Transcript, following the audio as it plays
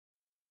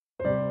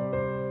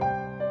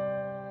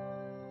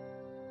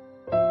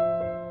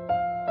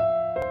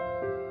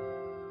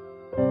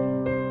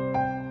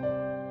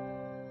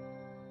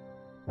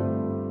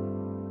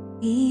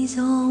He's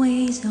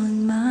always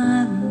on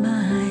my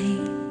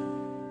mind.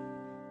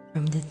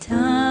 From the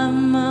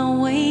time I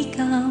wake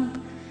up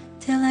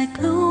till I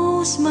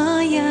close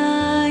my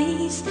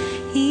eyes,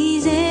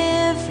 He's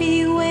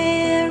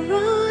everywhere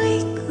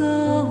I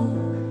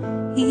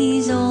go.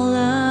 He's all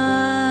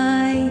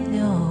I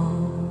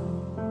know.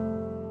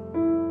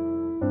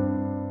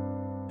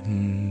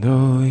 And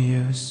though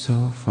you're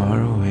so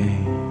far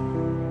away,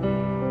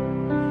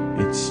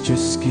 it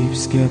just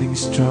keeps getting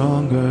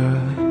stronger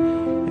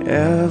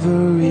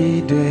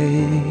every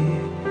day.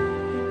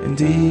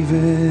 And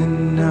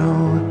even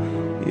now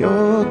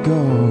you're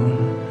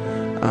gone,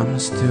 I'm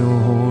still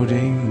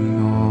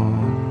holding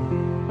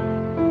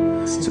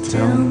on. So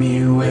tell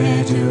me,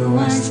 where do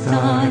I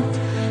start?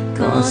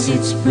 'Cause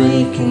it's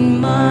breaking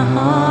my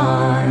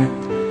heart.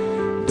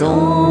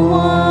 Don't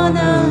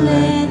wanna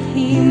let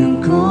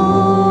Him go.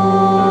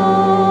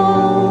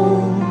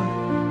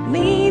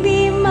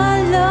 Maybe my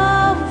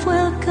love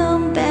will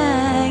come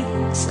back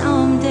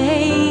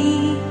someday.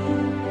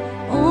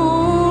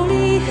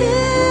 Only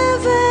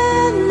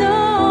heaven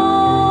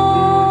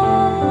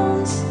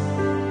knows.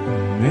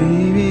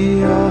 Maybe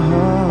our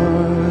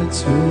hearts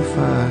will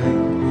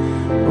find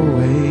a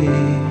way.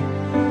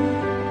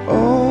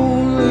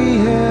 Only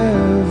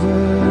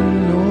heaven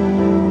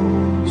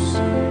knows.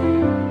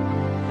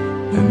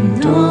 And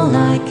all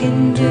I can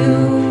do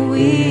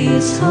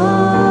is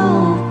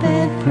hope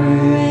and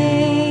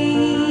pray,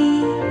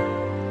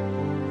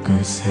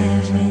 'cause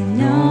heaven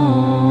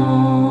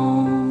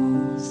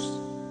knows.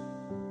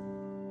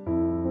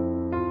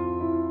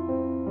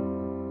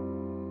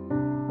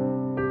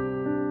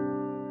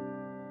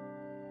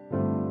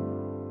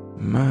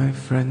 My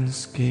friends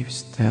keeps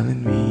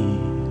telling me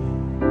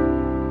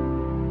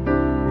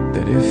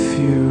that if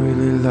you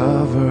really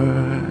love her,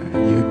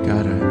 you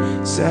gotta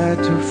set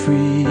her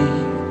free.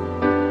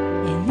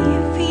 And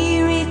if He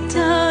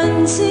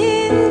returns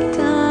in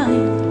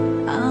time,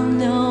 I'll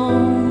know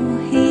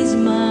He's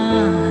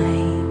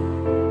mine.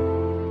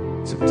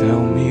 So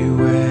tell me,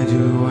 where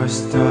do I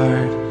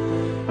start?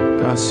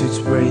 'Cause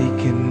it's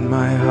breaking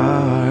my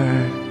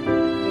heart.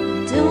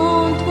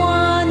 Don't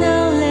wanna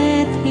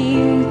let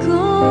Him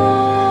go.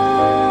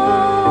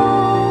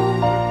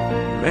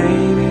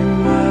 Maybe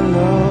my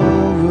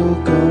love will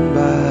come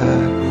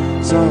back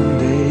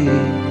someday.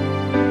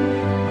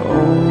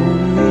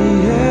 Only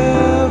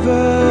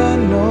heaven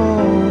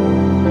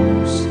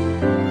knows.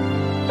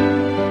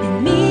 And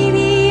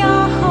maybe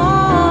our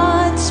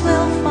hearts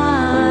will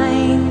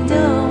find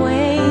a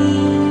way.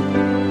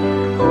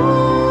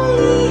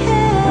 Only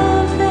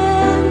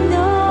heaven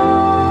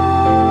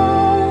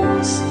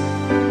knows.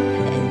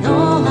 And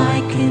all I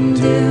can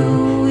do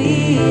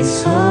is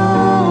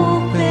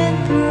hope and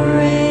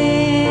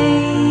pray,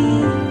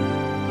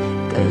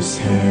 'cause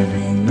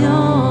heaven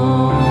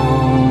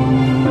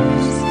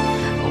knows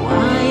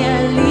why I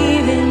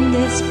live in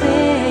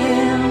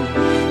despair.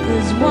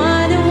 'Cause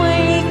wide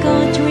awake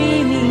or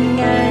dreaming,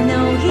 I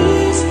know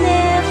He's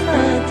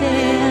never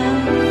there.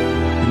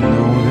 And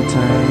all the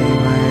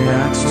time I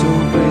act so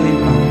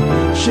brave,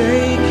 I'm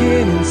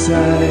shaking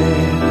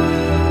inside.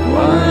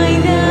 Why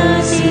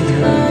does it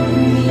hurt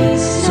me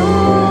so?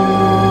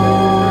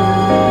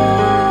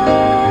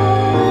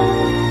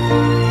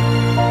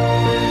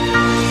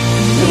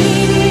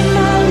 Maybe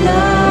my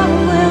love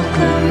will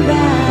come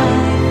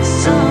back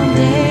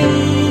someday.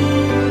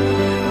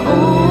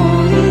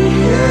 Only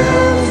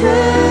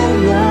heaven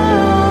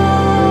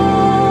knows.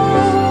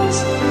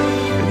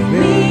 And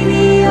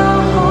maybe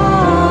our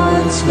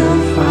hearts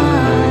will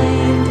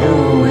find a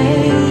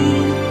way.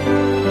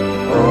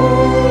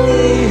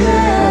 Only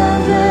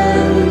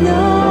heaven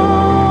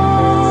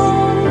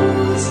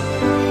knows.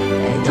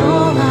 And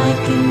all I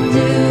can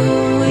do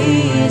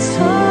is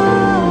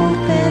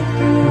hope and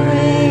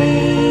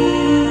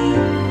pray,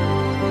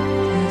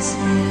 'cause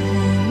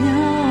heaven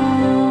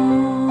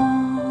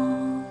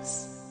knows.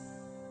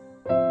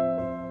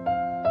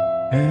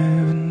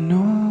 Heaven knows.